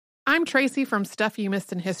I'm Tracy from Stuff You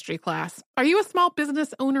Missed in History class. Are you a small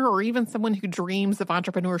business owner or even someone who dreams of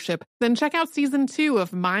entrepreneurship? Then check out Season 2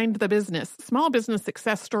 of Mind the Business, small business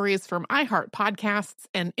success stories from iHeart Podcasts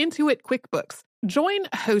and Intuit QuickBooks. Join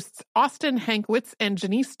hosts Austin Hankwitz and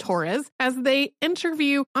Janice Torres as they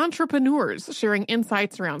interview entrepreneurs sharing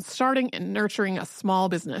insights around starting and nurturing a small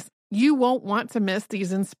business. You won't want to miss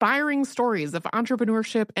these inspiring stories of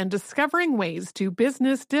entrepreneurship and discovering ways to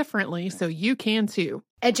business differently so you can too.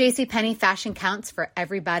 At JCPenney, fashion counts for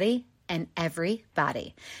everybody and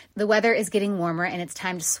everybody. The weather is getting warmer and it's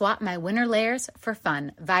time to swap my winter layers for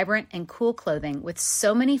fun, vibrant, and cool clothing. With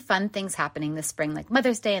so many fun things happening this spring, like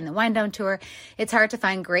Mother's Day and the Wind Down Tour, it's hard to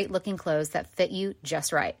find great looking clothes that fit you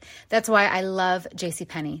just right. That's why I love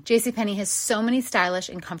JCPenney. JCPenney has so many stylish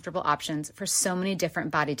and comfortable options for so many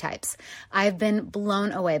different body types. I've been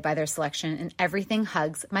blown away by their selection, and everything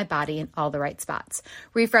hugs my body in all the right spots.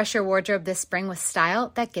 Refresh your wardrobe this spring with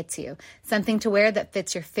style that gets you. Something to wear that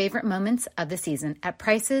fits your favorite moments of the season at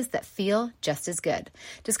prices that feel just as good.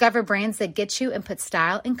 Discover brands that get you and put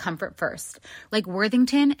style and comfort first, like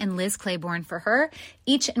Worthington and Liz Claiborne for her,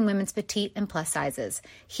 each in women's petite and plus sizes.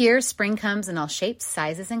 Here, spring comes in all shapes,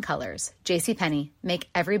 sizes, and colors. JCPenney, make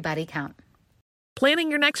everybody count. Planning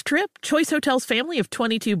your next trip? Choice Hotels' family of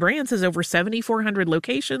 22 brands has over 7,400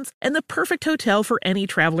 locations and the perfect hotel for any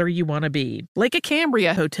traveler you want to be. Like a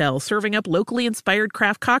Cambria Hotel, serving up locally inspired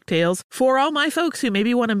craft cocktails for all my folks who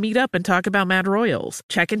maybe want to meet up and talk about Mad Royals.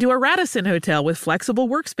 Check into a Radisson Hotel with flexible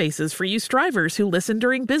workspaces for you strivers who listen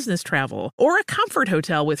during business travel. Or a Comfort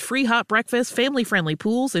Hotel with free hot breakfast, family-friendly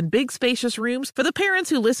pools, and big spacious rooms for the parents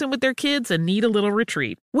who listen with their kids and need a little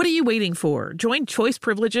retreat. What are you waiting for? Join Choice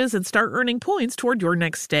Privileges and start earning points toward your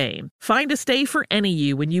next stay. Find a stay for any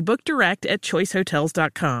you when you book direct at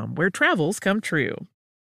choicehotels.com, where travels come true.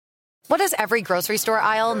 What does every grocery store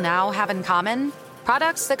aisle now have in common?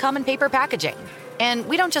 Products that come in paper packaging. And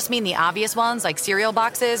we don't just mean the obvious ones like cereal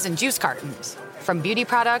boxes and juice cartons. From beauty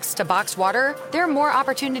products to boxed water, there are more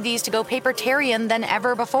opportunities to go papertarian than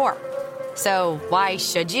ever before. So why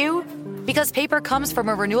should you? Because paper comes from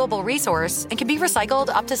a renewable resource and can be recycled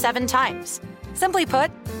up to 7 times. Simply put,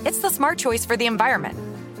 it's the smart choice for the environment.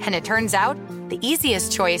 And it turns out, the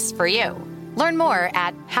easiest choice for you. Learn more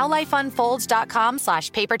at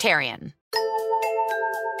howlifeunfolds.com/papertarian.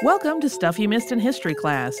 Welcome to Stuff You Missed in History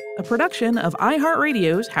class, a production of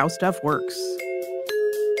iHeartRadio's How Stuff Works.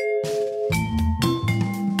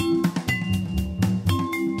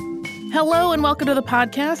 Hello and welcome to the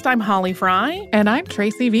podcast. I'm Holly Fry. And I'm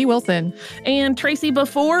Tracy V. Wilson. And Tracy,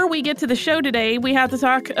 before we get to the show today, we have a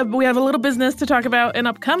little business to talk about an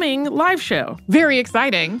upcoming live show. Very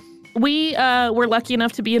exciting. We were lucky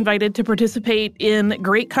enough to be invited to participate in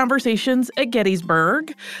Great Conversations at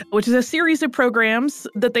Gettysburg, which is a series of programs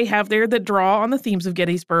that they have there that draw on the themes of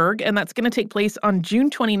Gettysburg. And that's going to take place on June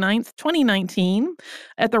 29th, 2019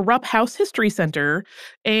 at the Rupp House History Center.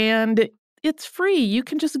 And it's free. You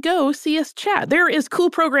can just go see us chat. There is cool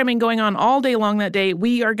programming going on all day long that day.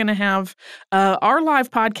 We are going to have our live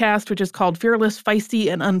podcast, which is called Fearless,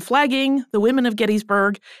 Feisty, and Unflagging, The Women of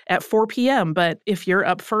Gettysburg at 4 p.m. But if you're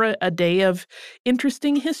up for a day of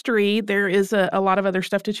interesting history, there is a lot of other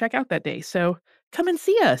stuff to check out that day. So come and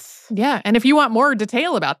see us. Yeah. And if you want more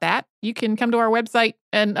detail about that, you can come to our website,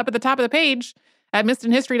 and up at the top of the page at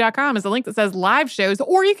missedinhistory.com is a link that says live shows,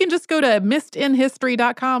 or you can just go to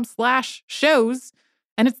missedinhistory.com/shows,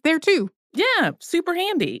 and it's there too. Yeah, super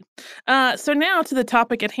handy. So now to the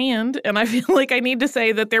topic at hand, and I feel like I need to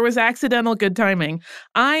say that there was accidental good timing.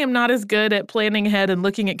 I am not as good at planning ahead and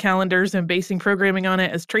looking at calendars and basing programming on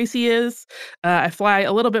it as Tracy is. I fly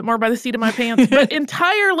a little bit more by the seat of my pants, but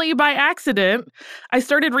entirely by accident, I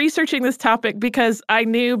started researching this topic because I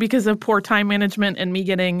knew, because of poor time management and me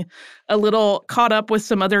getting a little caught up with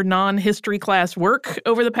some other non-history class work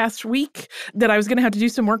over the past week, that I was going to have to do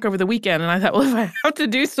some work over the weekend. And I thought, well, if I have to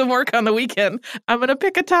do some work on the weekend, I'm going to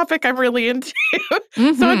pick a topic I'm really into.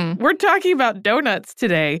 So we're talking about donuts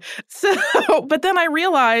today. So, but then I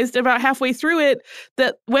realized about halfway through it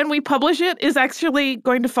that when we publish it is actually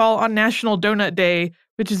going to fall on National Donut Day,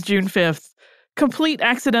 which is June 5th. Complete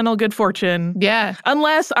accidental good fortune. Yeah.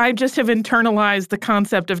 Unless I just have internalized the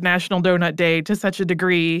concept of National Donut Day to such a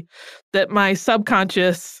degree that my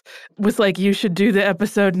subconscious was like, you should do the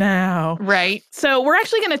episode now. Right. So we're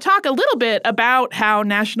actually going to talk a little bit about how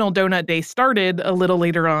National Donut Day started a little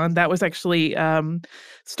later on. That was actually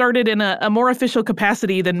started in a more official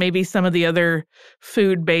capacity than maybe some of the other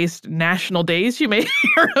food-based national days you may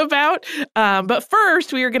hear about. But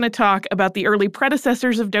first, we are going to talk about the early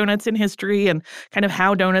predecessors of donuts in history and kind of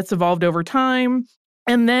how donuts evolved over time.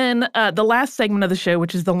 And then the last segment of the show,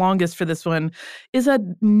 which is the longest for this one, is a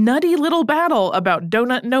nutty little battle about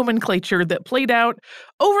donut nomenclature that played out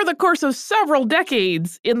over the course of several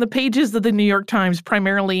decades in the pages of the New York Times,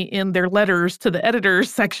 primarily in their letters to the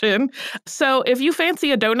editors section. So if you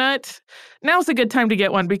fancy a donut, now's a good time to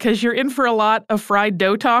get one because you're in for a lot of fried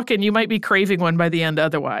dough talk and you might be craving one by the end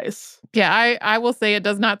otherwise. Yeah, I will say it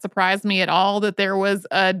does not surprise me at all that there was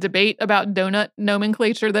a debate about donut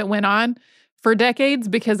nomenclature that went on for decades,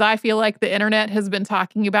 because I feel like the internet has been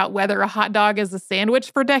talking about whether a hot dog is a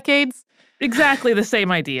sandwich for decades. Exactly the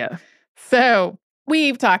same idea. So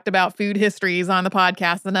we've talked about food histories on the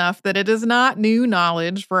podcast enough that it is not new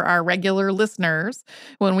knowledge for our regular listeners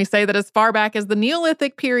when we say that as far back as the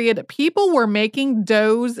Neolithic period, people were making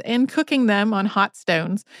doughs and cooking them on hot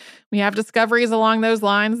stones. We have discoveries along those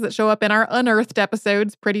lines that show up in our Unearthed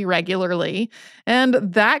episodes pretty regularly. And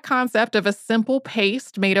that concept of a simple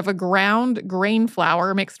paste made of a ground grain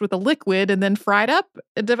flour mixed with a liquid and then fried up,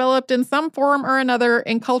 it developed in some form or another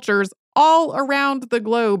in cultures all around the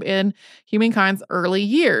globe in humankind's early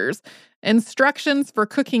years. Instructions for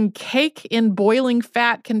cooking cake in boiling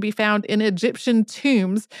fat can be found in Egyptian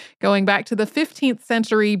tombs going back to the 15th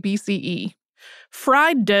century BCE.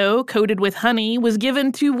 Fried dough coated with honey was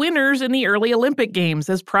given to winners in the early Olympic Games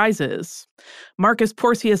as prizes. Marcus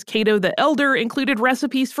Porcius Cato the Elder included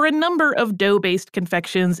recipes for a number of dough-based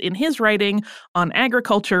confections in his writing on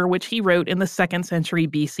agriculture, which he wrote in the 2nd century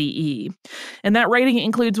BCE. And that writing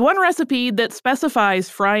includes one recipe that specifies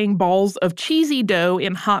frying balls of cheesy dough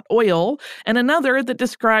in hot oil, and another that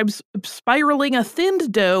describes spiraling a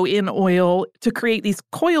thinned dough in oil to create these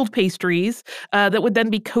coiled pastries that would then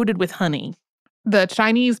be coated with honey. The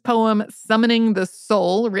Chinese poem Summoning the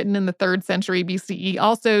Soul, written in the 3rd century BCE,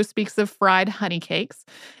 also speaks of fried honey cakes.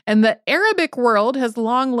 And the Arabic world has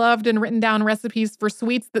long loved and written down recipes for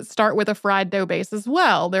sweets that start with a fried dough base as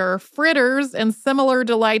well. There are fritters and similar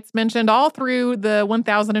delights mentioned all through the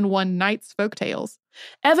 1001 Nights folktales.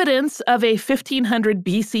 Evidence of a 1500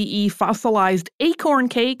 BCE fossilized acorn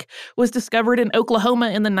cake was discovered in Oklahoma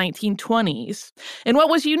in the 1920s. And what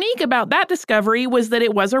was unique about that discovery was that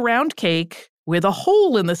it was a round cake with a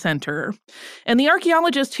hole in the center. And the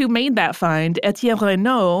archaeologist who made that find, Etienne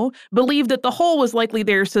Renaud, believed that the hole was likely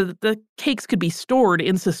there so that the cakes could be stored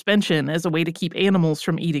in suspension as a way to keep animals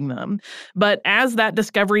from eating them. But as that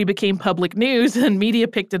discovery became public news and media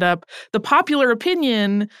picked it up, the popular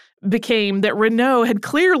opinion became that Renaud had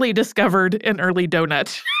clearly discovered an early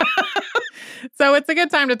donut. So it's a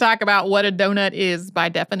good time to talk about what a donut is by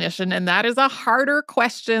definition, and that is a harder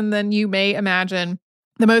question than you may imagine.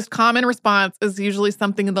 The most common response is usually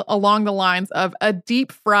something along the lines of a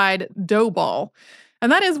deep-fried dough ball.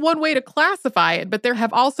 And that is one way to classify it, but there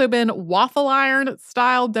have also been waffle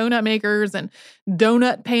iron-style donut makers and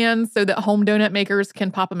donut pans so that home donut makers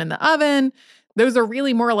can pop them in the oven. Those are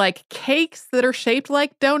really more like cakes that are shaped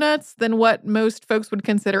like donuts than what most folks would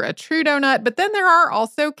consider a true donut. But then there are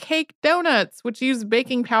also cake donuts, which use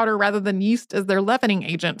baking powder rather than yeast as their leavening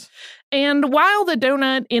agent. And while the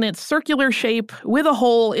donut in its circular shape with a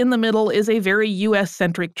hole in the middle is a very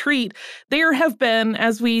U.S.-centric treat, there have been,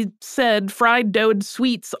 as we said, fried doughed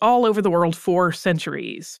sweets all over the world for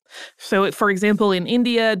centuries. So, for example, in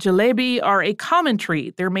India, jalebi are a common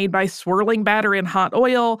treat. They're made by swirling batter in hot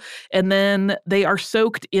oil, and then they are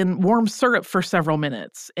soaked in warm syrup for several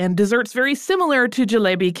minutes. And desserts very similar to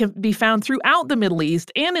jalebi can be found throughout the Middle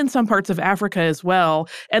East and in some parts of Africa as well,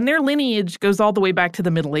 and their lineage goes all the way back to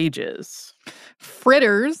the Middle Ages.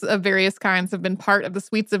 Fritters of various kinds have been part of the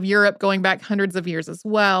sweets of Europe going back hundreds of years as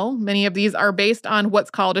well. Many of these are based on what's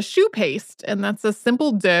called a choux paste, and that's a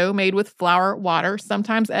simple dough made with flour, water,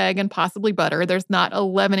 sometimes egg, and possibly butter. There's not a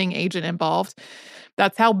leavening agent involved.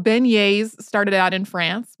 That's how beignets started out in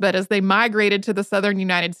France, but as they migrated to the southern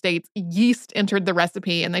United States, yeast entered the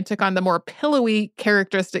recipe and they took on the more pillowy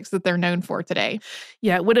characteristics that they're known for today.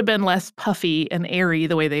 Yeah, it would have been less puffy and airy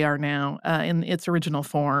the way they are now in its original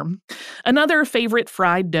form. Another favorite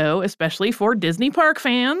fried dough, especially for Disney park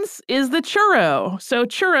fans, is the churro. So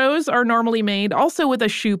churros are normally made also with a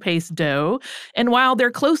choux paste dough, and while they're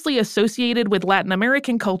closely associated with Latin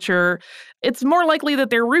American culture, it's more likely that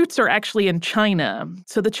their roots are actually in China.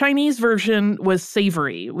 So the Chinese version was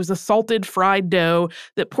savory. It was a salted fried dough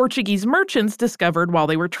that Portuguese merchants discovered while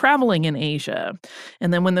they were traveling in Asia.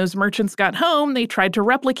 And then when those merchants got home, they tried to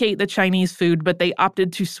replicate the Chinese food, but they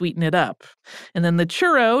opted to sweeten it up. And then the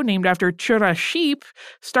churro, named after churra sheep,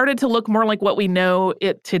 started to look more like what we know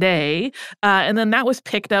it today. And then that was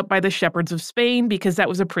picked up by the shepherds of Spain because that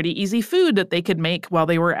was a pretty easy food that they could make while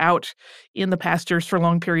they were out in the pastures for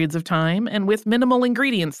long periods of time. and with minimal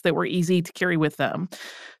ingredients that were easy to carry with them.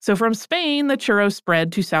 So from Spain, the churro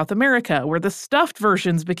spread to South America, where the stuffed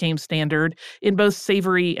versions became standard in both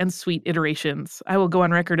savory and sweet iterations. I will go on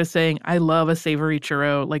record as saying I love a savory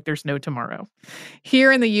churro like there's no tomorrow.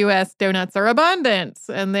 Here in the U.S., donuts are abundant,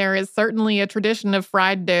 and there is certainly a tradition of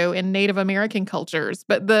fried dough in Native American cultures.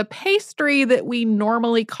 But the pastry that we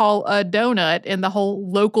normally call a donut in the whole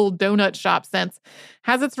local donut shop sense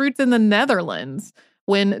has its roots in the Netherlands.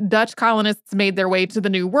 When Dutch colonists made their way to the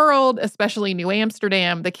New World, especially New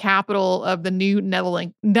Amsterdam, the capital of the new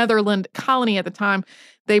Netherland colony at the time,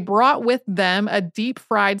 they brought with them a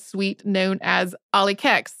deep-fried sweet known as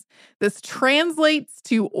olykoeks. This translates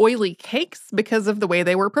to oily cakes because of the way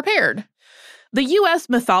they were prepared. The U.S.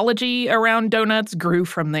 mythology around donuts grew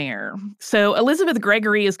from there. So Elizabeth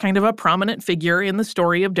Gregory is kind of a prominent figure in the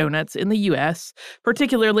story of donuts in the U.S.,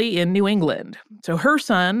 particularly in New England. So her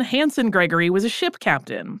son, Hanson Gregory, was a ship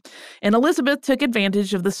captain, and Elizabeth took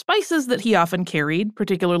advantage of the spices that he often carried,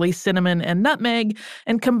 particularly cinnamon and nutmeg,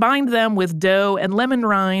 and combined them with dough and lemon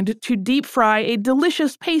rind to deep fry a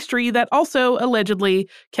delicious pastry that also allegedly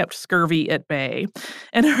kept scurvy at bay.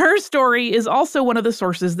 And her story is also one of the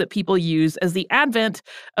sources that people use as the advent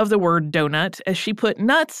of the word donut, as she put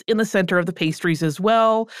nuts in the center of the pastries as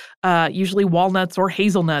well, usually walnuts or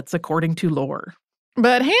hazelnuts, according to lore.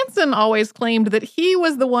 But Hanson always claimed that he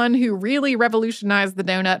was the one who really revolutionized the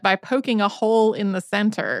donut by poking a hole in the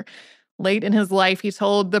center. Late in his life, he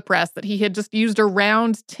told the press that he had just used a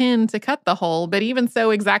round tin to cut the hole, but even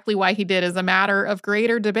so, exactly why he did is a matter of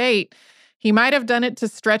greater debate. He might have done it to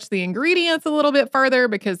stretch the ingredients a little bit further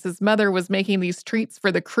because his mother was making these treats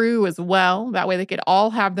for the crew as well. That way they could all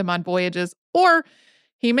have them on voyages. Or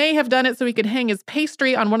he may have done it so he could hang his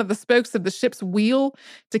pastry on one of the spokes of the ship's wheel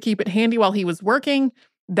to keep it handy while he was working.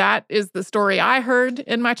 That is the story I heard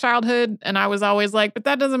in my childhood. And I was always like, but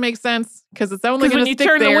that doesn't make sense because it's only going to stick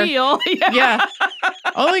there. When you turn the wheel. Yeah.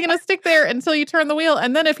 Only going to stick there until you turn the wheel.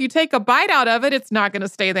 And then if you take a bite out of it, it's not going to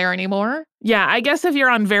stay there anymore. Yeah, I guess if you're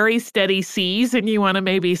on very steady seas and you want to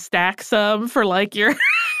maybe stack some for like your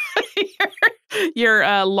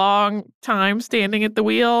long time standing at the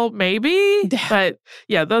wheel, maybe. But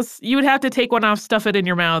yeah, those you would have to take one off, stuff it in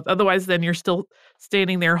your mouth. Otherwise, then you're still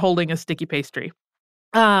standing there holding a sticky pastry.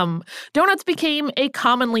 Donuts became a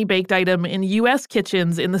commonly baked item in U.S.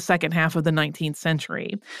 kitchens in the second half of the 19th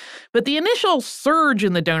century. But the initial surge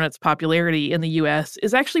in the donut's popularity in the U.S.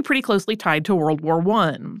 is actually pretty closely tied to World War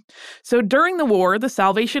I. So during the war, the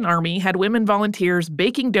Salvation Army had women volunteers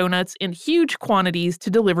baking donuts in huge quantities to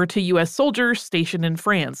deliver to U.S. soldiers stationed in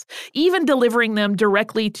France, even delivering them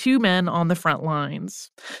directly to men on the front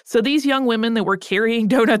lines. So these young women that were carrying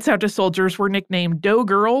donuts out to soldiers were nicknamed dough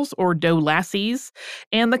girls or dough lassies.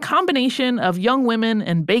 And the combination of young women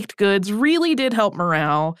and baked goods really did help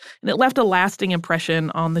morale, and it left a lasting impression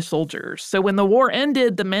on the soldiers. So when the war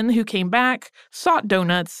ended, the men who came back sought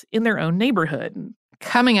donuts in their own neighborhood.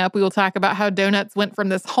 Coming up, we will talk about how donuts went from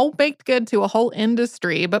this whole baked good to a whole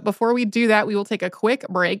industry. But before we do that, we will take a quick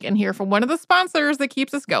break and hear from one of the sponsors that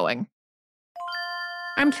keeps us going.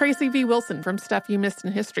 I'm Tracy V. Wilson from Stuff You Missed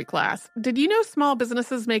in History Class. Did you know small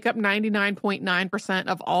businesses make up 99.9%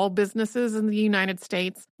 of all businesses in the United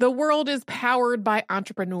States? The world is powered by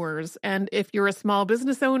entrepreneurs, and if you're a small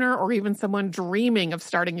business owner or even someone dreaming of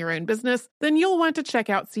starting your own business, then you'll want to check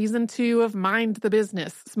out Season 2 of Mind the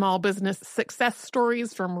Business, Small Business Success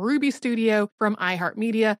Stories from Ruby Studio, from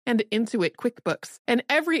iHeartMedia, and Intuit QuickBooks. And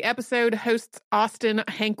every episode, hosts Austin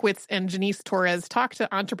Hankwitz and Janice Torres talk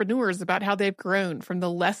to entrepreneurs about how they've grown from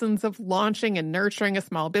the lessons of launching and nurturing a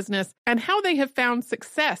small business and how they have found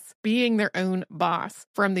success being their own boss.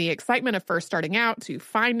 From the excitement of first starting out to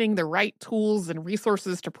finding the right tools and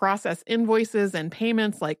resources to process invoices and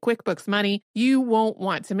payments like QuickBooks Money, you won't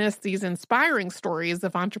want to miss these inspiring stories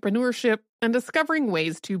of entrepreneurship and discovering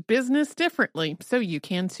ways to business differently so you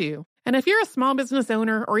can too. And if you're a small business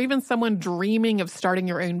owner or even someone dreaming of starting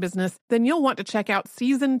your own business, then you'll want to check out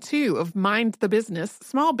Season 2 of Mind the Business,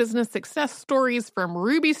 Small Business Success Stories from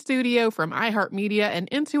Ruby Studio, from iHeartMedia, and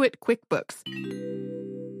Intuit QuickBooks.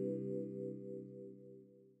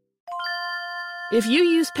 If you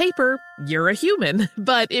use paper, you're a human.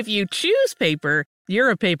 But if you choose paper, you're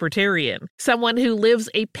a papertarian, someone who lives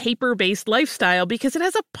a paper-based lifestyle because it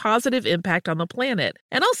has a positive impact on the planet.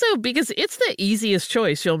 And also because it's the easiest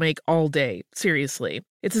choice you'll make all day, seriously.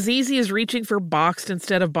 It's as easy as reaching for boxed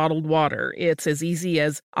instead of bottled water. It's as easy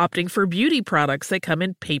as opting for beauty products that come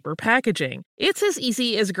in paper packaging. It's as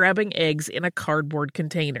easy as grabbing eggs in a cardboard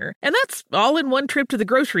container. And that's all in one trip to the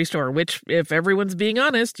grocery store, which, if everyone's being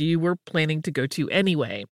honest, you were planning to go to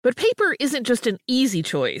anyway. But paper isn't just an easy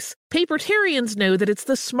choice. Papertarians know that it's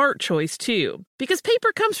the smart choice, too. Because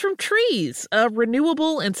paper comes from trees, a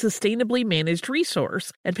renewable and sustainably managed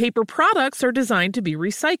resource. And paper products are designed to be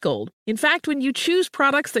recycled. In fact, when you choose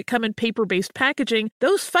products that come in paper-based packaging,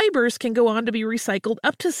 those fibers can go on to be recycled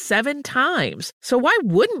up to 7 times. So why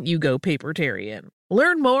wouldn't you go papertarian?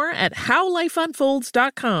 Learn more at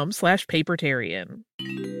howlifeunfolds.com/papertarian.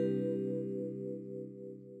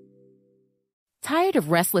 Tired of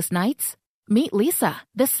restless nights? Meet Leesa,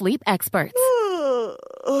 the sleep experts.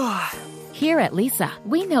 Here at Leesa,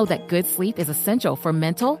 we know that good sleep is essential for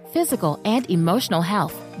mental, physical, and emotional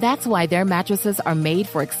health. That's why their mattresses are made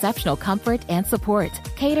for exceptional comfort and support,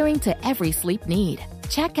 catering to every sleep need.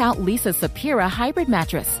 Check out Leesa's Sapira Hybrid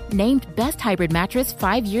Mattress, named Best Hybrid Mattress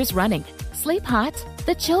 5 years running. Sleep hot?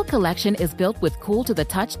 The Chill Collection is built with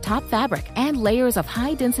cool-to-the-touch top fabric and layers of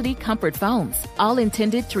high-density comfort foams, all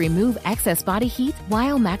intended to remove excess body heat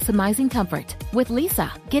while maximizing comfort. With Leesa,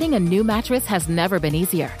 getting a new mattress has never been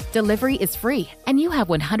easier. Delivery is free, and you have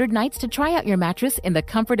 100 nights to try out your mattress in the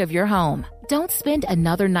comfort of your home. Don't spend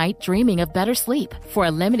another night dreaming of better sleep. For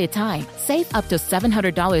a limited time, save up to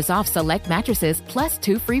 $700 off select mattresses plus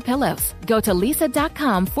 2 free pillows. Go to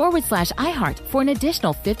leesa.com/iHeart for an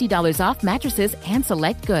additional $50 off mattresses and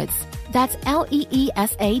select goods. That's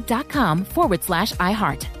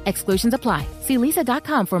LEESA.com/iHeart. Exclusions apply. See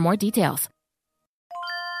leesa.com for more details.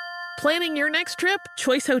 Planning your next trip?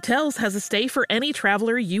 Choice Hotels has a stay for any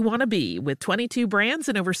traveler you want to be, with 22 brands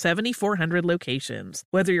and over 7,400 locations.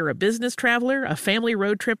 Whether you're a business traveler, a family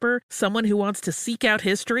road tripper, someone who wants to seek out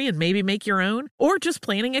history and maybe make your own, or just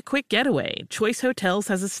planning a quick getaway, Choice Hotels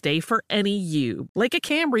has a stay for any you. Like a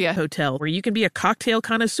Cambria Hotel, where you can be a cocktail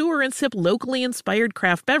connoisseur and sip locally inspired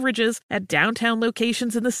craft beverages at downtown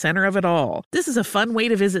locations in the center of it all. This is a fun way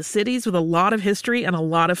to visit cities with a lot of history and a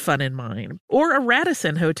lot of fun in mind. Or a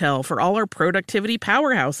Radisson Hotel for all our productivity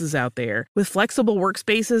powerhouses out there. With flexible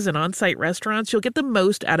workspaces and on-site restaurants, you'll get the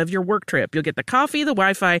most out of your work trip. You'll get the coffee, the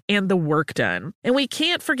Wi-Fi, and the work done. And we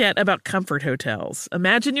can't forget about Comfort Hotels.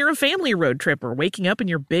 Imagine you're a family road tripper, waking up in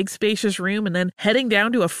your big spacious room and then heading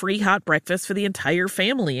down to a free hot breakfast for the entire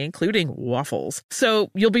family, including waffles. So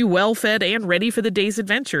you'll be well fed and ready for the day's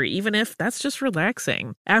adventure, even if that's just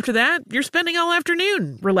relaxing. After that, you're spending all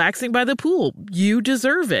afternoon relaxing by the pool. You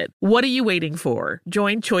deserve it. What are you waiting for?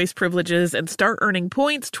 Join Choice Privileges and start earning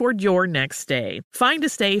points toward your next stay. Find a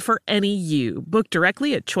stay for any you. Book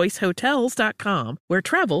directly at choicehotels.com, where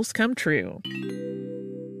travels come true.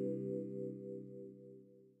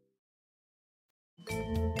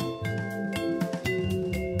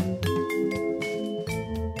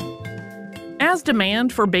 As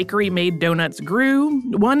demand for bakery-made donuts grew,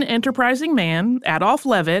 one enterprising man, Adolf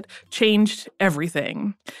Levitt, changed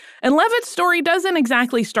everything. And Levitt's story doesn't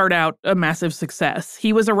exactly start out a massive success.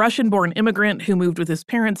 He was a Russian-born immigrant who moved with his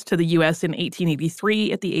parents to the U.S. in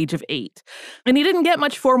 1883 at the age of 8. And he didn't get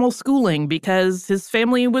much formal schooling because his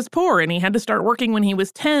family was poor and he had to start working when he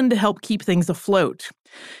was 10 to help keep things afloat.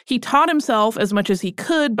 He taught himself as much as he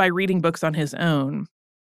could by reading books on his own.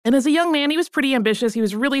 And as a young man, he was pretty ambitious. He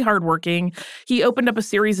was really hardworking. He opened up a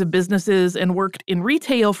series of businesses and worked in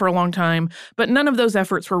retail for a long time, but none of those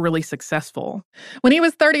efforts were really successful. When he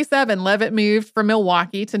was 37, Levitt moved from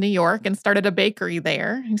Milwaukee to New York and started a bakery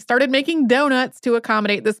there. He started making donuts to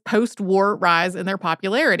accommodate this post-war rise in their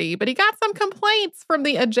popularity, but he got some complaints from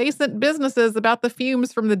the adjacent businesses about the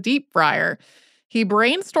fumes from the deep fryer. He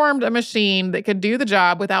brainstormed a machine that could do the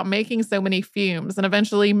job without making so many fumes and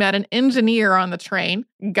eventually met an engineer on the train,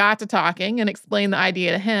 got to talking, and explained the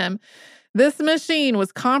idea to him. This machine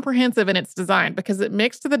was comprehensive in its design because it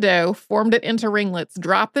mixed the dough, formed it into ringlets,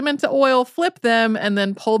 dropped them into oil, flipped them, and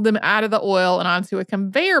then pulled them out of the oil and onto a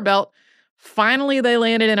conveyor belt. Finally, they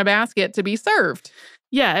landed in a basket to be served.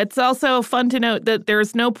 Yeah, it's also fun to note that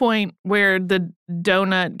there's no point where the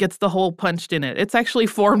donut gets the hole punched in it. It's actually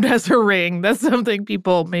formed as a ring. That's something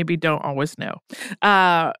people maybe don't always know.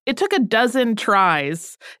 It took a dozen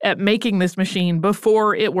tries at making this machine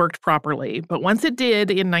before it worked properly. But once it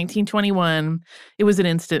did in 1921, it was an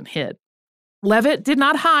instant hit. Levitt did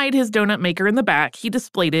not hide his donut maker in the back. He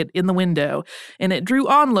displayed it in the window, and it drew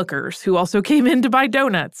onlookers who also came in to buy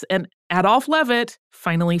donuts. And Adolf Levitt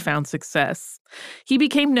finally found success. He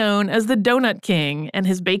became known as the Donut King, and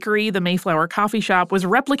his bakery, the Mayflower Coffee Shop, was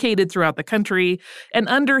replicated throughout the country. And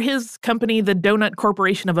under his company, the Donut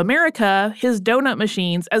Corporation of America, his donut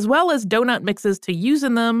machines, as well as donut mixes to use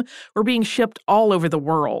in them, were being shipped all over the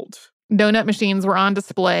world. Donut machines were on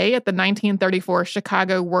display at the 1934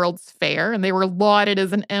 Chicago World's Fair, and they were lauded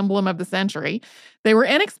as an emblem of the century. They were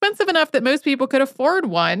inexpensive enough that most people could afford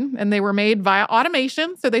one, and they were made via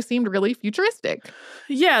automation, so they seemed really futuristic.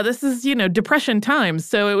 Yeah, this is, Depression times,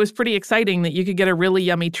 so it was pretty exciting that you could get a really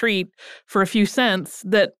yummy treat for a few cents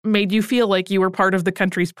that made you feel like you were part of the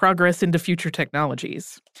country's progress into future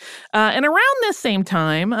technologies. And around this same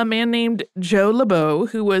time, a man named Joe Lebeau,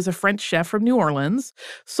 who was a French chef from New Orleans,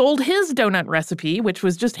 sold his donut recipe, which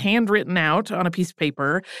was just handwritten out on a piece of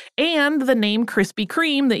paper, and the name Krispy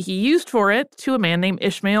Kreme that he used for it to a man named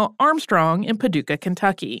Ishmael Armstrong in Paducah,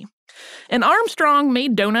 Kentucky. And Armstrong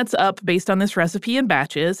made donuts up based on this recipe in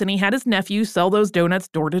batches, and he had his nephew sell those donuts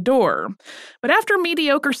door to door. But after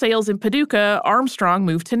mediocre sales in Paducah, Armstrong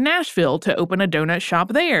moved to Nashville to open a donut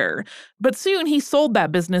shop there. But soon he sold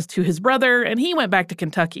that business to his brother, and he went back to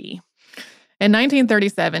Kentucky. In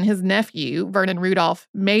 1937, his nephew, Vernon Rudolph,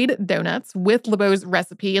 made donuts with Lebeau's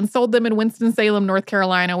recipe and sold them in Winston-Salem, North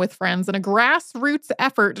Carolina with friends in a grassroots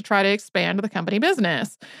effort to try to expand the company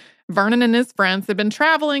business. Vernon and his friends had been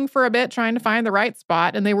traveling for a bit trying to find the right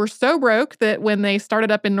spot, and they were so broke that when they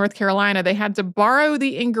started up in North Carolina, they had to borrow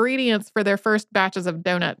the ingredients for their first batches of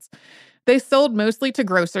donuts. They sold mostly to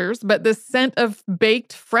grocers, but the scent of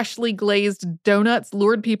baked, freshly glazed donuts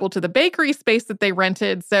lured people to the bakery space that they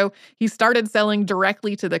rented, so he started selling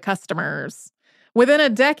directly to the customers. Within a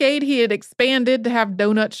decade, he had expanded to have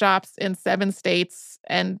donut shops in 7 states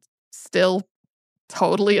and still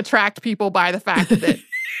totally attract people by the fact that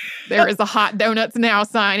there is a Hot Donuts Now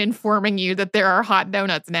sign informing you that there are hot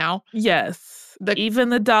donuts now. Yes. Even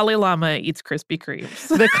the Dalai Lama eats Krispy Kremes.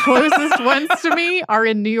 The closest ones to me are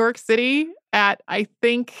in New York City at, I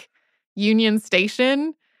think, Union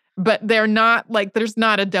Station. But they're not, there's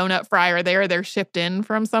not a donut fryer there. They're shipped in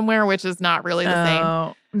from somewhere, which is not really the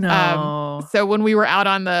same. No. So when we were out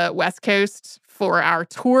on the West Coast for our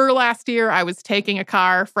tour last year, I was taking a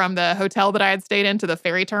car from the hotel that I had stayed in to the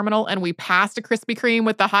ferry terminal, and we passed a Krispy Kreme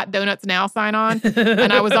with the Hot Donuts Now sign on.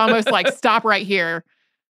 And I was almost like, stop right here.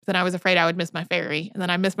 Then I was afraid I would miss my ferry. And then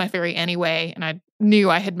I missed my ferry anyway. And I knew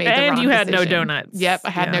I had made the wrong decision. And you had no donuts. Yep, I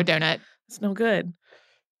had no donut. It's no good.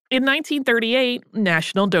 In 1938,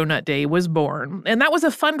 National Donut Day was born, and that was a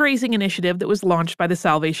fundraising initiative that was launched by the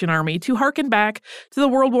Salvation Army to harken back to the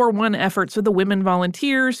World War I efforts of the women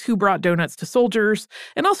volunteers who brought donuts to soldiers,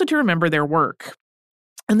 and also to remember their work.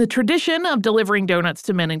 And the tradition of delivering donuts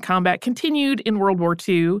to men in combat continued in World War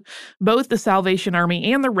II. Both the Salvation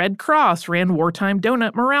Army and the Red Cross ran wartime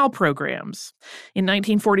donut morale programs. In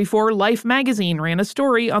 1944, Life magazine ran a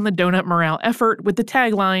story on the donut morale effort with the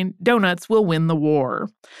tagline, "Donuts will win the war."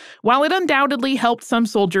 While it undoubtedly helped some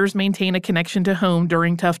soldiers maintain a connection to home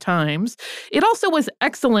during tough times, it also was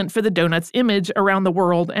excellent for the donut's image around the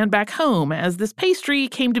world and back home, as this pastry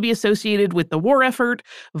came to be associated with the war effort,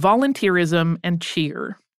 volunteerism, and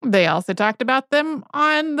cheer. They also talked about them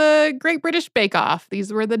on the Great British Bake Off.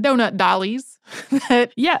 These were the donut dollies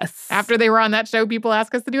that, yes, after they were on that show, people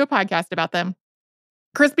asked us to do a podcast about them.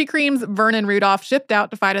 Krispy Kreme's Vernon Rudolph shipped out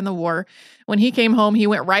to fight in the war. When he came home, he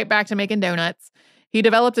went right back to making donuts. He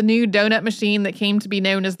developed a new donut machine that came to be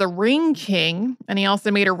known as the Ring King, and he also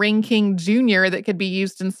made a Ring King Jr. that could be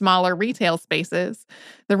used in smaller retail spaces.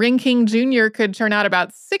 The Ring King Jr. could turn out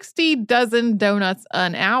about 60 dozen donuts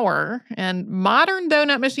an hour, and modern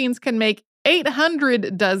donut machines can make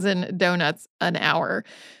 800 dozen donuts an hour.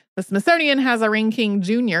 The Smithsonian has a Ring King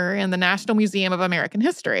Jr. in the National Museum of American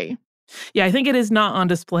History. Yeah, I think it is not on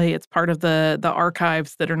display. It's part of the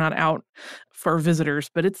archives that are not out for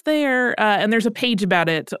visitors, but it's there. And there's a page about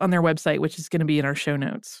it on their website, which is going to be in our show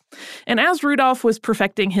notes. And as Rudolph was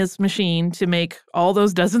perfecting his machine to make all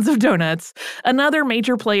those dozens of donuts, another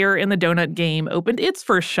major player in the donut game opened its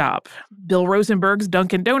first shop. Bill Rosenberg's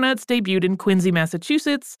Dunkin' Donuts debuted in Quincy,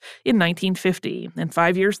 Massachusetts in 1950. And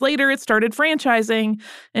 5 years later, it started franchising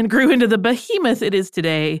and grew into the behemoth it is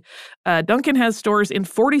today. Dunkin' has stores in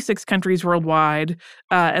 46 countries worldwide,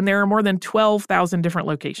 and there are more than 12,000 different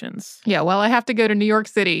locations. Yeah, well, I have to go to New York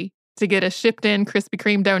City to get a shipped-in Krispy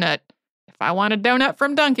Kreme donut. If I want a donut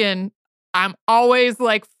from Dunkin', I'm always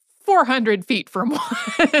like 400 feet from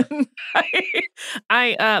one.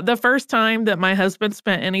 The first time that my husband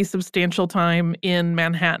spent any substantial time in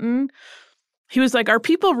Manhattan, he was like, are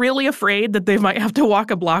people really afraid that they might have to walk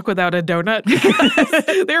a block without a donut?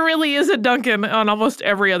 Because there really is a Dunkin' on almost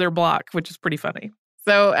every other block, which is pretty funny.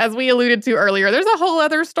 So, as we alluded to earlier, there's a whole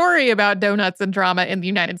other story about donuts and drama in the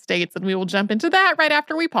United States, and we will jump into that right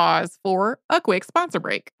after we pause for a quick sponsor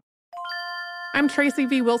break. I'm Tracy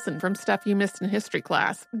V. Wilson from Stuff You Missed in History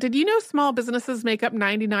Class. Did you know small businesses make up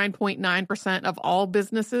 99.9% of all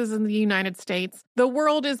businesses in the United States? The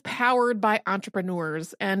world is powered by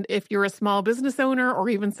entrepreneurs, and if you're a small business owner or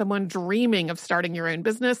even someone dreaming of starting your own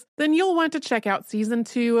business, then you'll want to check out Season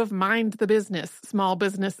 2 of Mind the Business, Small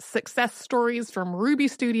Business Success Stories from Ruby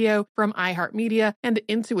Studio, from iHeartMedia, and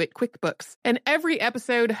Intuit QuickBooks. And every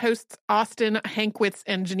episode, hosts Austin Hankwitz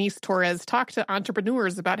and Janice Torres talk to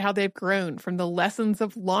entrepreneurs about how they've grown from the lessons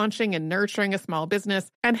of launching and nurturing a small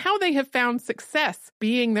business and how they have found success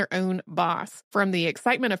being their own boss. From the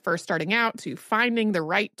excitement of first starting out to finding the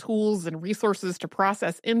right tools and resources to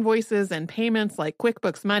process invoices and payments like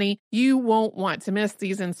QuickBooks Money, you won't want to miss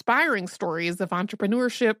these inspiring stories of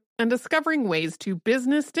entrepreneurship and discovering ways to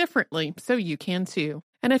business differently so you can too.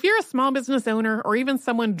 And if you're a small business owner or even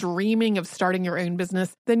someone dreaming of starting your own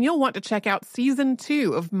business, then you'll want to check out Season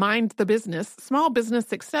 2 of Mind the Business, Small Business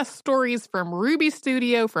Success Stories from Ruby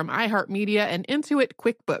Studio, from iHeartMedia, and Intuit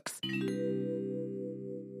QuickBooks.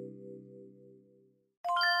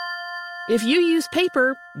 If you use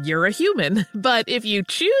paper, you're a human. But if you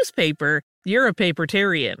choose paper, you're a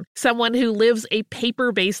papertarian, someone who lives a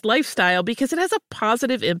paper-based lifestyle because it has a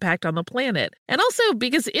positive impact on the planet. And also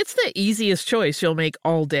because it's the easiest choice you'll make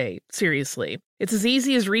all day. Seriously. It's as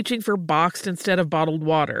easy as reaching for boxed instead of bottled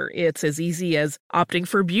water. It's as easy as opting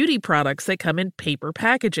for beauty products that come in paper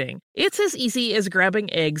packaging. It's as easy as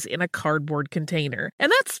grabbing eggs in a cardboard container.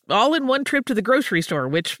 And that's all in one trip to the grocery store,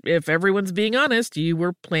 which, if everyone's being honest, you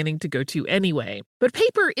were planning to go to anyway. But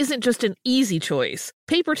paper isn't just an easy choice.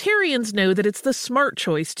 Papertarians know that it's the smart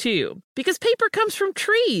choice, too. Because paper comes from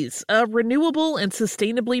trees, a renewable and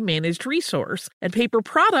sustainably managed resource. And paper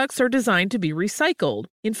products are designed to be recycled.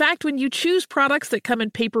 In fact, when you choose products that come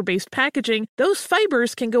in paper-based packaging, those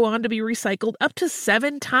fibers can go on to be recycled up to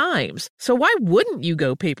 7 times. So why wouldn't you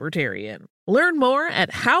go papertarian? Learn more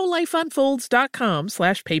at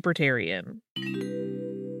howlifeunfolds.com/papertarian.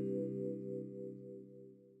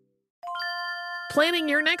 Planning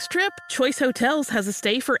your next trip? Choice Hotels has a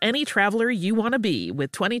stay for any traveler you want to be,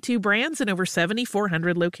 with 22 brands and over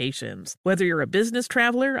 7,400 locations. Whether you're a business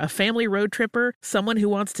traveler, a family road tripper, someone who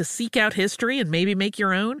wants to seek out history and maybe make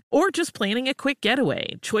your own, or just planning a quick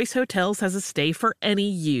getaway, Choice Hotels has a stay for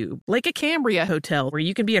any you. Like a Cambria Hotel, where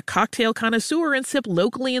you can be a cocktail connoisseur and sip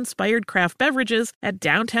locally inspired craft beverages at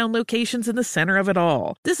downtown locations in the center of it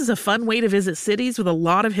all. This is a fun way to visit cities with a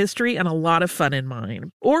lot of history and a lot of fun in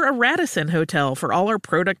mind. Or a Radisson Hotel, for all our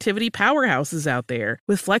productivity powerhouses out there.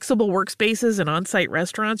 With flexible workspaces and on-site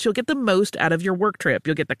restaurants, you'll get the most out of your work trip.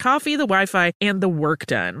 You'll get the coffee, the Wi-Fi, and the work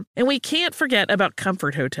done. And we can't forget about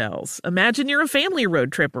Comfort Hotels. Imagine you're a family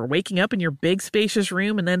road tripper, waking up in your big spacious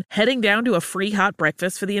room and then heading down to a free hot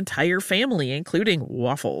breakfast for the entire family, including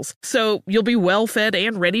waffles. So you'll be well fed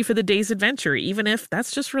and ready for the day's adventure, even if that's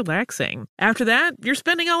just relaxing. After that, you're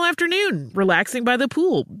spending all afternoon relaxing by the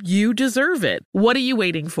pool. You deserve it. What are you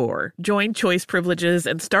waiting for? Join Choice Privileges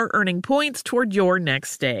and start earning points toward your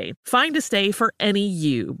next stay. Find a stay for any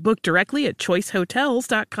you. Book directly at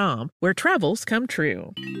choicehotels.com, where travels come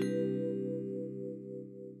true.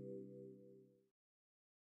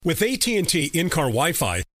 With AT&T in-car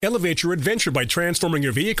Wi-Fi, elevate your adventure by transforming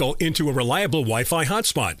your vehicle into a reliable Wi-Fi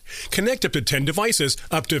hotspot. Connect up to 10 devices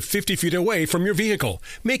up to 50 feet away from your vehicle,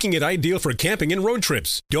 making it ideal for camping and road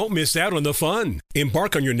trips. Don't miss out on the fun.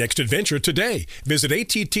 Embark on your next adventure today. Visit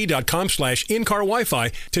att.com/in-car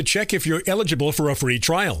Wi-Fi to check if you're eligible for a free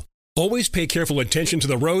trial. Always pay careful attention to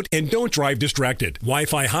the road and don't drive distracted.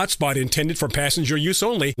 Wi-Fi hotspot intended for passenger use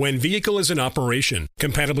only when vehicle is in operation.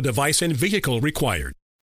 Compatible device and vehicle required.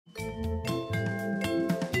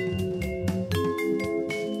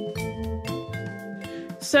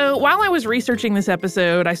 So while I was researching this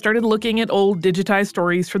episode, I started looking at old digitized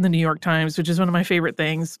stories from the New York Times, which is one of my favorite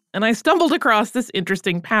things, and I stumbled across this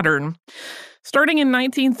interesting pattern. Starting in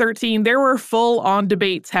 1913, there were full-on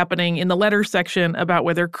debates happening in the letters section about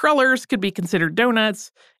whether crullers could be considered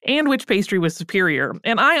donuts and which pastry was superior.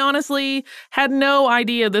 And I honestly had no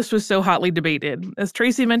idea this was so hotly debated. As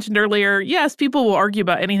Tracy mentioned earlier, yes, people will argue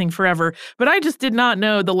about anything forever, but I just did not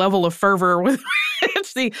know the level of fervor with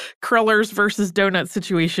which the crullers versus donuts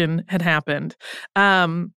situation had happened.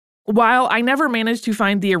 While I never managed to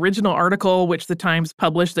find the original article which the Times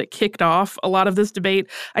published that kicked off a lot of this debate,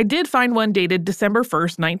 I did find one dated December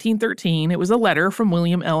 1st, 1913. It was a letter from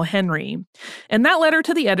William L. Henry. And that letter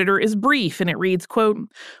to the editor is brief, and it reads, quote,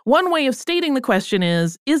 "One way of stating the question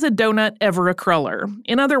is a donut ever a cruller?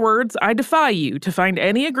 In other words, I defy you to find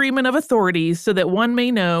any agreement of authorities so that one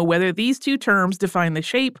may know whether these two terms define the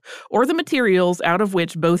shape or the materials out of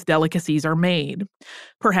which both delicacies are made.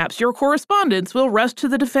 Perhaps your correspondents will rush to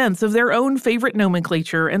the defense of their own favorite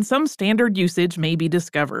nomenclature, and some standard usage may be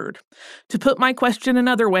discovered. To put my question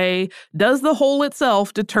another way, does the whole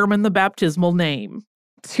itself determine the baptismal name?"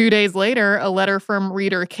 2 days later, a letter from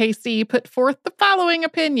reader Casey put forth the following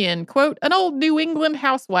opinion, quote, "An old New England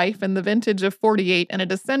housewife in the vintage of 48 and a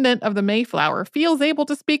descendant of the Mayflower feels able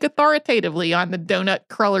to speak authoritatively on the donut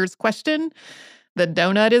cruller's question. The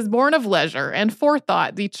donut is born of leisure and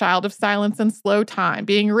forethought, the child of silence and slow time,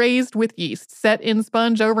 being raised with yeast, set in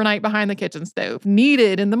sponge overnight behind the kitchen stove,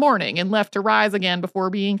 kneaded in the morning and left to rise again before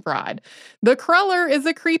being fried. The cruller is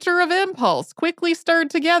a creature of impulse, quickly stirred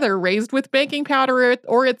together, raised with baking powder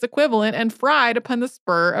or its equivalent, and fried upon the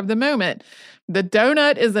spur of the moment. The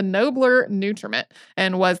donut is a nobler nutriment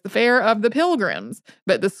and was the fare of the pilgrims,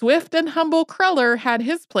 but the swift and humble cruller had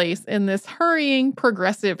his place in this hurrying,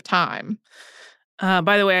 progressive time."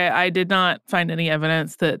 By the way, I did not find any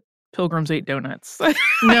evidence that pilgrims ate donuts.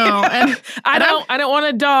 No, and I don't want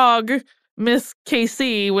to dog Miss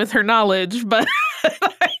KC with her knowledge, but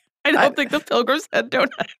I don't think the pilgrims had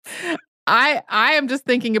donuts. I am just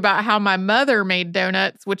thinking about how my mother made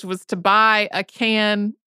donuts, which was to buy a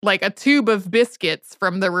can, like a tube of biscuits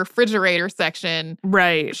from the refrigerator section,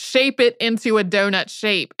 right? Shape it into a donut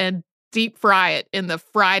shape and deep fry it in the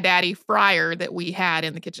Fry Daddy fryer that we had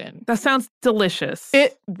in the kitchen. That sounds delicious.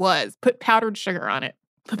 It was. Put powdered sugar on it.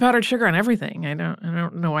 Put powdered sugar on everything. I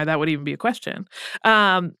don't know why that would even be a question.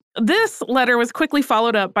 This letter was quickly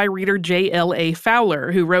followed up by reader J.L.A.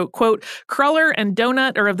 Fowler, who wrote, quote, "Cruller and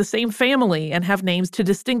donut are of the same family and have names to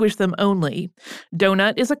distinguish them only.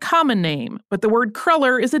 Donut is a common name, but the word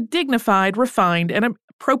cruller is a dignified, refined, and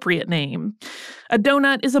appropriate name. A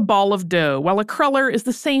donut is a ball of dough, while a cruller is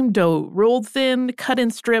the same dough, rolled thin, cut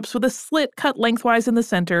in strips with a slit cut lengthwise in the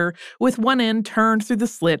center, with one end turned through the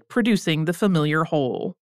slit, producing the familiar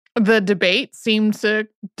hole." The debate seemed to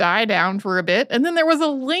die down for a bit, and then there was a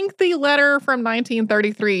lengthy letter from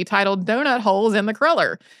 1933 titled "Donut Holes in the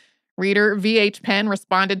Cruller." Reader V.H. Penn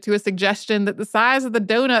responded to a suggestion that the size of the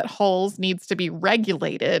donut holes needs to be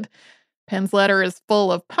regulated. Penn's letter is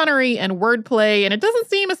full of punnery and wordplay, and it doesn't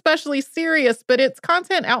seem especially serious, but its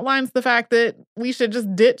content outlines the fact that we should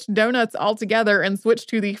just ditch donuts altogether and switch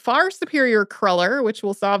to the far superior cruller, which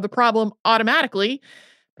will solve the problem automatically.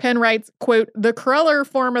 Penn writes, quote, "The cruller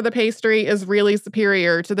form of the pastry is really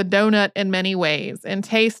superior to the donut in many ways. In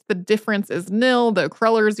taste, the difference is nil, though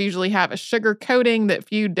crullers usually have a sugar coating that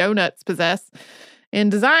few donuts possess. In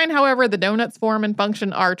design, however, the donut's form and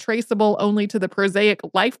function are traceable only to the prosaic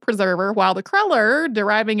life preserver, while the cruller,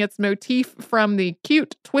 deriving its motif from the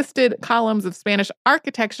cute, twisted columns of Spanish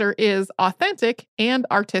architecture, is authentic and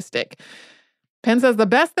artistic." Penn says the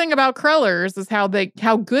best thing about crullers is how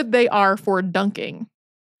good they are for dunking.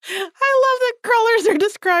 I love that crullers are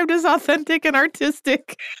described as authentic and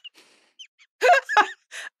artistic.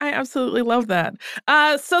 I absolutely love that.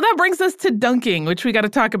 So that brings us to dunking, which we got to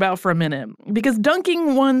talk about for a minute. Because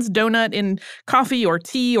dunking one's donut in coffee or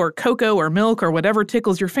tea or cocoa or milk or whatever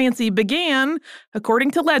tickles your fancy began,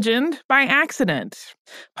 according to legend, by accident.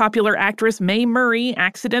 Popular actress Mae Murray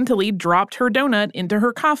accidentally dropped her donut into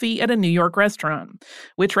her coffee at a New York restaurant.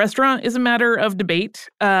 Which restaurant is a matter of debate.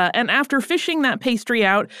 And after fishing that pastry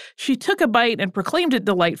out, she took a bite and proclaimed it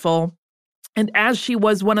delightful. And as she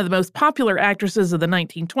was one of the most popular actresses of the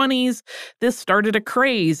 1920s, this started a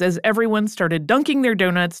craze as everyone started dunking their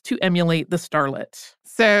donuts to emulate the starlet.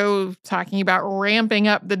 So, talking about ramping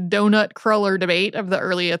up the donut cruller debate of the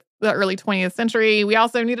early 20th century, we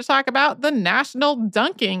also need to talk about the National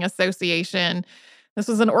Dunking Association. This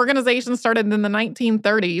was an organization started in the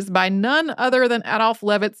 1930s by none other than Adolph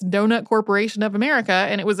Levitt's Donut Corporation of America,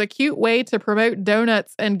 and it was a cute way to promote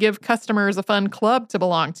donuts and give customers a fun club to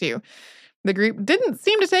belong to. The group didn't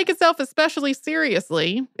seem to take itself especially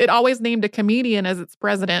seriously. It always named a comedian as its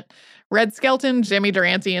president. Red Skelton, Jimmy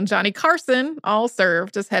Durante, and Johnny Carson all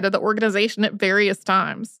served as head of the organization at various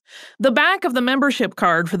times. The back of the membership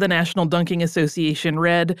card for the National Dunking Association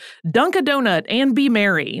read, "Dunk a donut and be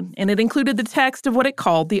merry," and it included the text of what it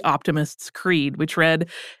called the Optimist's Creed, which read,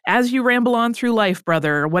 "As you ramble on through life,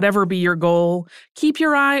 brother, whatever be your goal, keep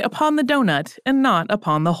your eye upon the donut and not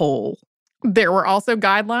upon the hole." There were also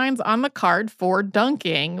guidelines on the card for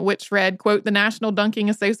dunking, which read, quote, "The National Dunking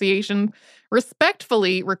Association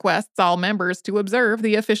respectfully requests all members to observe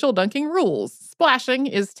the official dunking rules. Splashing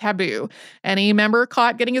is taboo. Any member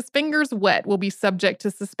caught getting his fingers wet will be subject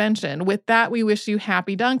to suspension. With that, we wish you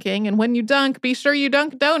happy dunking. And when you dunk, be sure you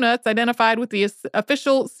dunk donuts identified with the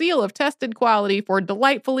official seal of tested quality for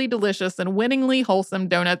delightfully delicious and winningly wholesome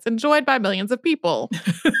donuts enjoyed by millions of people."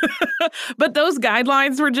 But those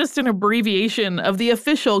guidelines were just an abbreviation of the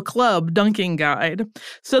official club dunking guide.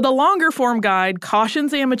 So the longer form guide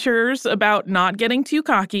cautions amateurs about not getting too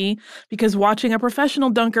cocky because watching a professional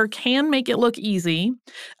dunker can make it look easy.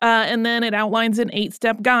 And then it outlines an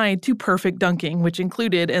 8-step guide to perfect dunking, which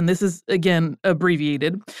included, and this is again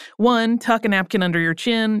abbreviated, 1, tuck a napkin under your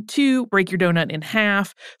chin. 2, break your donut in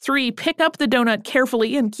half. 3, pick up the donut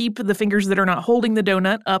carefully and keep the fingers that are not holding the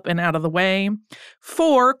donut up and out of the way.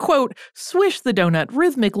 4, quote, swish the donut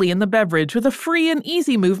rhythmically in the beverage with a free and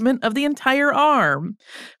easy movement of the entire arm.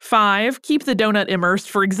 5, keep the donut immersed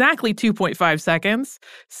for exactly 2.5 seconds.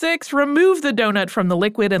 6, remove the donut from the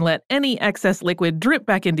liquid and let any excess liquid drip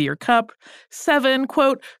back into your cup. 7,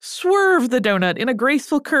 quote, swerve the donut in a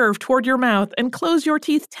graceful curve toward your mouth and close your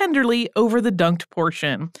teeth tenderly over the dunked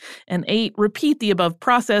portion. And 8, repeat the above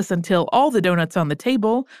process until all the donuts on the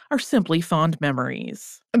table are simply fond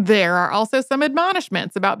memories. There are also some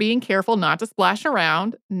admonishments about being careful not to splash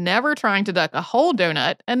around, never trying to duck a whole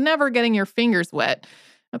donut, and never getting your fingers wet.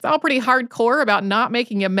 It's all pretty hardcore about not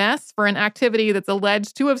making a mess for an activity that's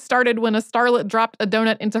alleged to have started when a starlet dropped a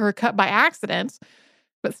donut into her cup by accident.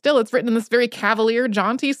 But still, it's written in this very cavalier,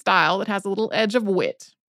 jaunty style that has a little edge of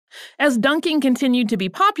wit. As dunking continued to be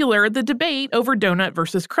popular, the debate over donut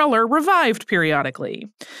versus cruller revived periodically.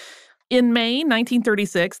 In May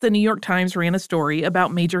 1936, the New York Times ran a story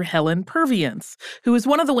about Major Helen Purviance, who was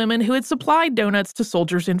one of the women who had supplied donuts to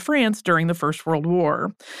soldiers in France during the First World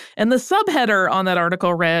War. And the subheader on that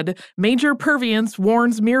article read, "Major Purviance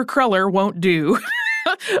warns mere cruller won't do."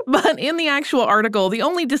 But in the actual article, the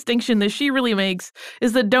only distinction that she really makes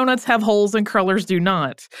is that donuts have holes and crullers do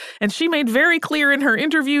not. And she made very clear in her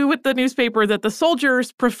interview with the newspaper that the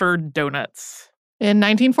soldiers preferred donuts. In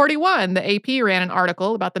 1941, the AP ran an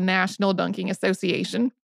article about the National Dunking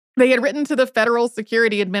Association. They had written to the Federal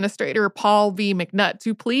Security Administrator, Paul V. McNutt,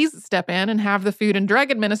 to please step in and have the Food and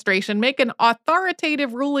Drug Administration make an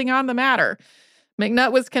authoritative ruling on the matter.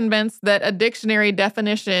 McNutt was convinced that a dictionary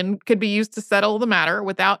definition could be used to settle the matter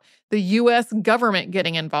without the U.S. government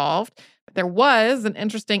getting involved. But there was an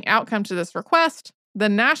interesting outcome to this request. The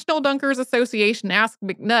National Dunkers Association asked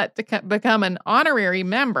McNutt to become an honorary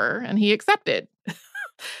member, and he accepted.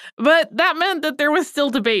 But that meant that there was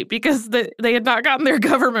still debate because they had not gotten their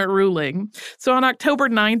government ruling. So on October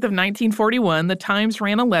 9th of 1941, the Times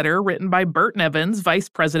ran a letter written by Burt Nevins, vice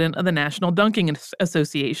president of the National Dunking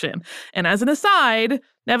Association. And as an aside,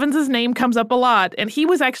 Nevins's name comes up a lot, and he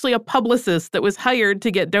was actually a publicist that was hired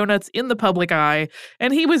to get donuts in the public eye,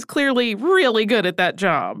 and he was clearly really good at that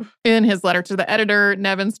job. In his letter to the editor,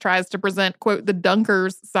 Nevins tries to present, quote, the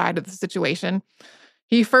dunkers' side of the situation.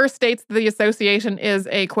 He first states that the association is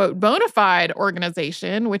a, quote, bona fide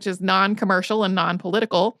organization, which is non-commercial and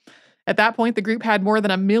non-political. At that point, the group had more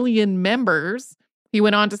than 1 million members. He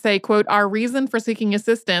went on to say, quote, our reason for seeking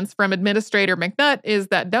assistance from Administrator McNutt is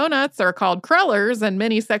that donuts are called crullers in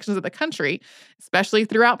many sections of the country, especially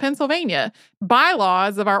throughout Pennsylvania.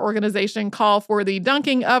 Bylaws of our organization call for the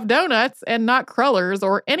dunking of donuts and not crullers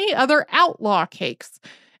or any other outlaw cakes.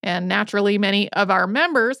 And naturally, many of our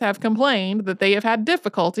members have complained that they have had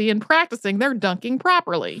difficulty in practicing their dunking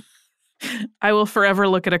properly. I will forever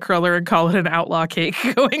look at a cruller and call it an outlaw cake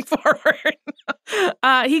going forward.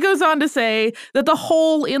 He goes on to say that the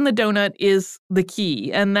hole in the donut is the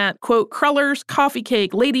key and that, quote, crullers, coffee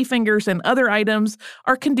cake, ladyfingers, and other items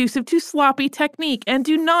are conducive to sloppy technique and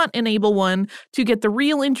do not enable one to get the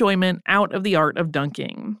real enjoyment out of the art of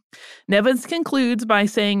dunking. Nevins concludes by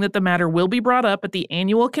saying that the matter will be brought up at the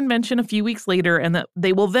annual convention a few weeks later and that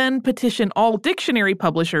they will then petition all dictionary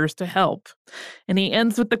publishers to help. And he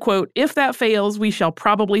ends with the quote, if that fails, we shall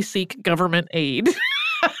probably seek government aid.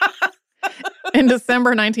 In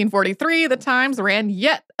December 1943, the Times ran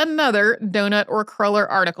yet another donut or cruller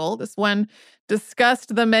article. This one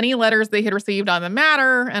discussed the many letters they had received on the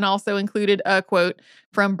matter and also included a, quote,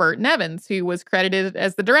 from Burt Nevins, who was credited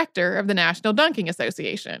as the director of the National Dunking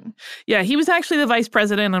Association. Yeah, he was actually the vice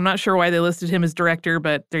president. I'm not sure why they listed him as director,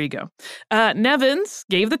 but there you go. Nevins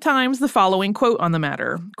gave the Times the following quote on the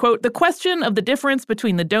matter. Quote, "The question of the difference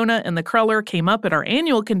between the donut and the cruller came up at our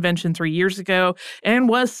annual convention 3 years ago and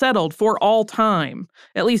was settled for all time.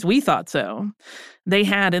 At least we thought so. They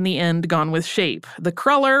had, in the end, gone with shape. The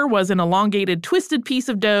cruller was an elongated, twisted piece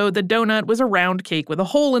of dough. The donut was a round cake with a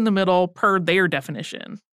hole in the middle, per their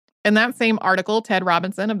definition." In that same article, Ted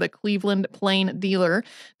Robinson of the Cleveland Plain Dealer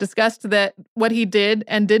discussed that what he did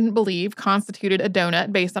and didn't believe constituted a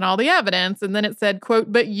donut based on all the evidence. And then it said,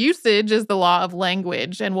 quote, "But usage is the law of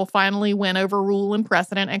language and will finally win over rule and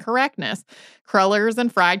precedent and correctness. Crullers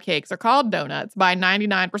and fried cakes are called donuts by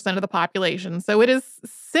 99% of the population, so it is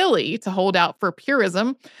silly to hold out for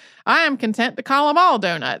purism. I am content to call them all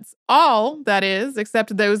donuts. All, that is,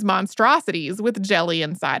 except those monstrosities with jelly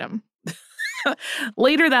inside them."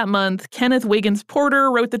 Later that month, Kenneth Wiggins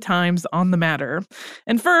Porter wrote the Times on the matter.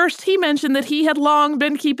 And first, he mentioned that he had long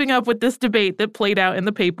been keeping up with this debate that played out in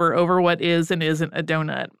the paper over what is and isn't a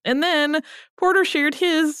donut. And then Porter shared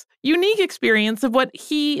his unique experience of what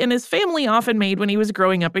he and his family often made when he was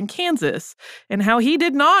growing up in Kansas, and how he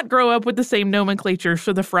did not grow up with the same nomenclature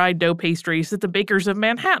for the fried dough pastries that the bakers of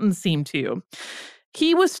Manhattan seemed to.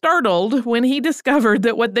 He was startled when he discovered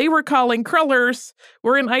that what they were calling crullers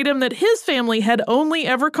were an item that his family had only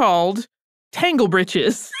ever called tangle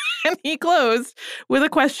britches. And he closed with a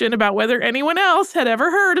question about whether anyone else had ever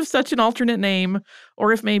heard of such an alternate name,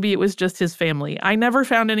 or if maybe it was just his family. I never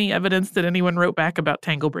found any evidence that anyone wrote back about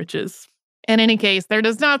tangle britches. In any case, there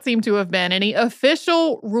does not seem to have been any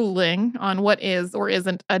official ruling on what is or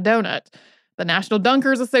isn't a donut. The National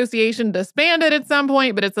Dunkers Association disbanded at some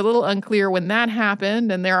point, but it's a little unclear when that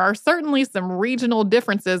happened, and there are certainly some regional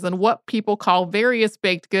differences in what people call various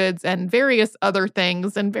baked goods and various other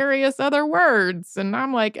things and various other words. And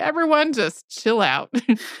I'm like, everyone just chill out.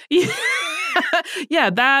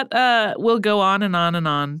 Yeah, that will go on and on and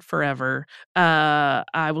on forever.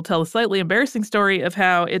 I will tell a slightly embarrassing story of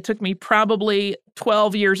how it took me probably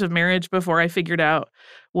 12 years of marriage before I figured out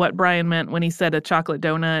what Brian meant when he said a chocolate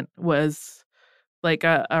donut was like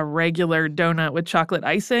a regular donut with chocolate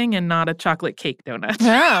icing and not a chocolate cake donut.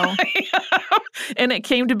 Oh. And it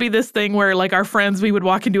came to be this thing where, like, our friends, we would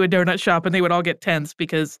walk into a donut shop and they would all get tense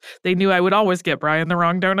because they knew I would always get Brian the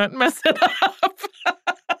wrong donut and mess it up.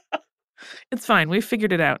 It's fine. We've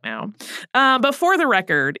figured it out now. But for the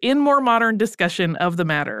record, in more modern discussion of the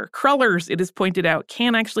matter, crullers, it is pointed out,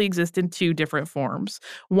 can actually exist in two different forms.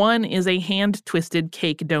 One is a hand-twisted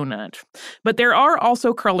cake donut. But there are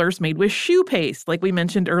also crullers made with shoe paste, like we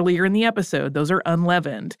mentioned earlier in the episode. Those are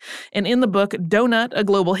unleavened. And in the book Donut, A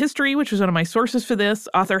Global History, which was one of my sources for this,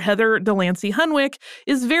 author Heather Delancey Hunwick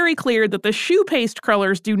is very clear that the shoe paste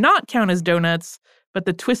crullers do not count as donuts, but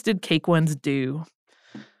the twisted cake ones do.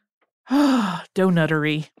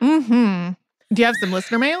 Donuttery. Mm-hmm. Do you have some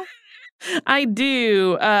listener mail? I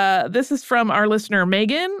do. This is from our listener,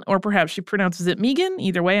 Megan, or perhaps she pronounces it Megan.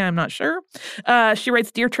 Either way, I'm not sure. She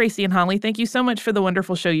writes, "Dear Tracy and Holly, thank you so much for the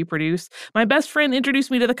wonderful show you produce. My best friend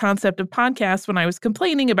introduced me to the concept of podcasts when I was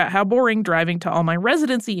complaining about how boring driving to all my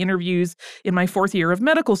residency interviews in my 4th year of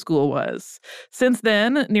medical school was. Since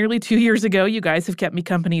then, nearly 2 years ago, you guys have kept me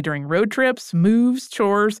company during road trips, moves,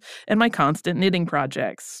 chores, and my constant knitting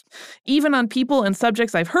projects. Even on people and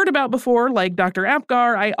subjects I've heard about before, like Dr.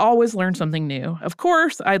 Apgar, I always learn something new. Of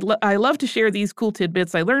course, I love to share these cool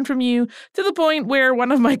tidbits I learned from you, to the point where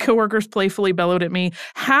one of my coworkers playfully bellowed at me,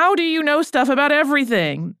 'How do you know stuff about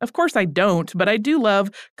everything?' Of course I don't, but I do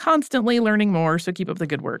love constantly learning more, so keep up the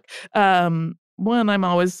good work." One, I'm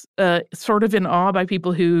always sort of in awe by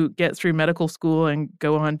people who get through medical school and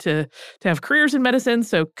go on to have careers in medicine,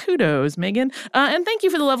 so kudos, Megan. And thank you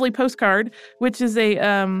for the lovely postcard, which is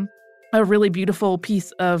a really beautiful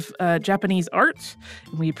piece of Japanese art.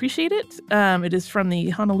 We appreciate it. It is from the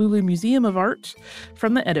Honolulu Museum of Art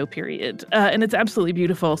from the Edo period. And it's absolutely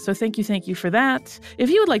beautiful. So thank you for that. If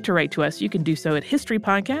you would like to write to us, you can do so at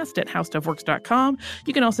historypodcast@howstuffworks.com.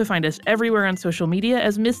 You can also find us everywhere on social media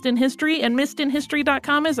as Missed in History, and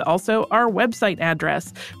missedinhistory.com is also our website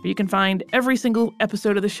address, where you can find every single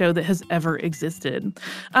episode of the show that has ever existed.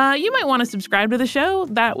 You might want to subscribe to the show.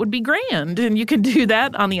 That would be grand. And you can do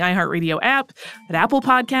that on the iHeartRadio app, at Apple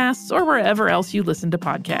Podcasts, or wherever else you listen to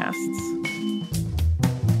podcasts.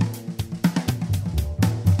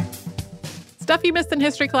 Stuff You Missed in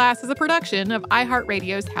History Class is a production of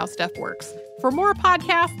iHeartRadio's How Stuff Works. For more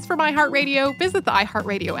podcasts from iHeartRadio, visit the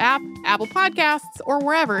iHeartRadio app, Apple Podcasts, or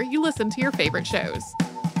wherever you listen to your favorite shows.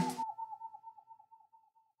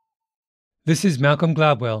 This is Malcolm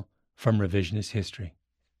Gladwell from Revisionist History.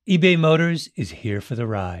 eBay Motors is here for the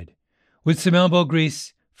ride. With some elbow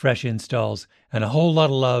grease, fresh installs, and a whole lot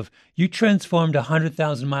of love, you transformed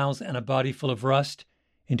 100,000 miles and a body full of rust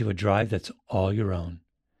into a drive that's all your own.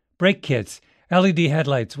 Brake kits, LED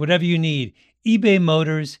headlights, whatever you need, eBay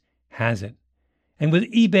Motors has it. And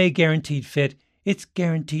with eBay Guaranteed Fit, it's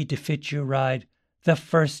guaranteed to fit your ride the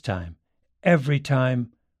first time, every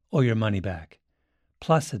time, or your money back.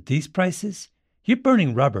 Plus, at these prices, you're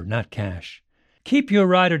burning rubber, not cash. Keep your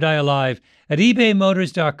ride or die alive at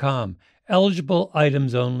ebaymotors.com. Eligible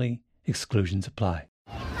items only. Exclusions apply.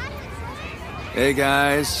 Hey,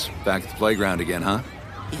 guys. Back at the playground again, huh?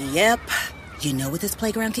 Yep. You know what this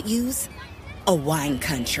playground could use? A wine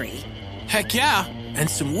country. Heck yeah. And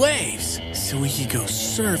some waves so we could go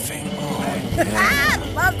surfing. Oh, yeah.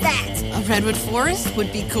 I love that. A redwood forest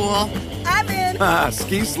would be cool. I'm in.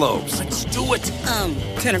 Ski slopes. Let's do it.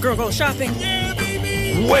 Can a girl go shopping? Yeah,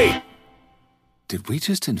 baby. Wait. Did we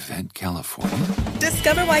just invent California?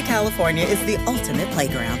 Discover why California is the ultimate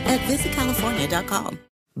playground at visitcalifornia.com.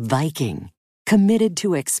 Viking, committed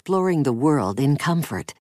to exploring the world in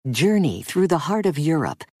comfort. Journey through the heart of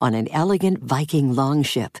Europe on an elegant Viking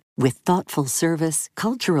longship with thoughtful service,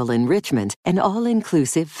 cultural enrichment, and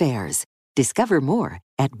all-inclusive fares. Discover more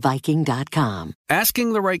at Viking.com.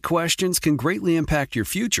 Asking the right questions can greatly impact your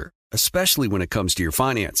future, especially when it comes to your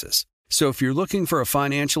finances. So if you're looking for a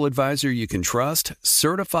financial advisor you can trust,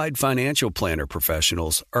 certified financial planner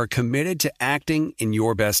professionals are committed to acting in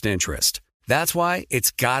your best interest. That's why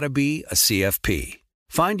it's got to be a CFP.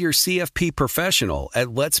 Find your CFP professional at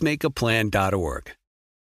letsmakeaplan.org.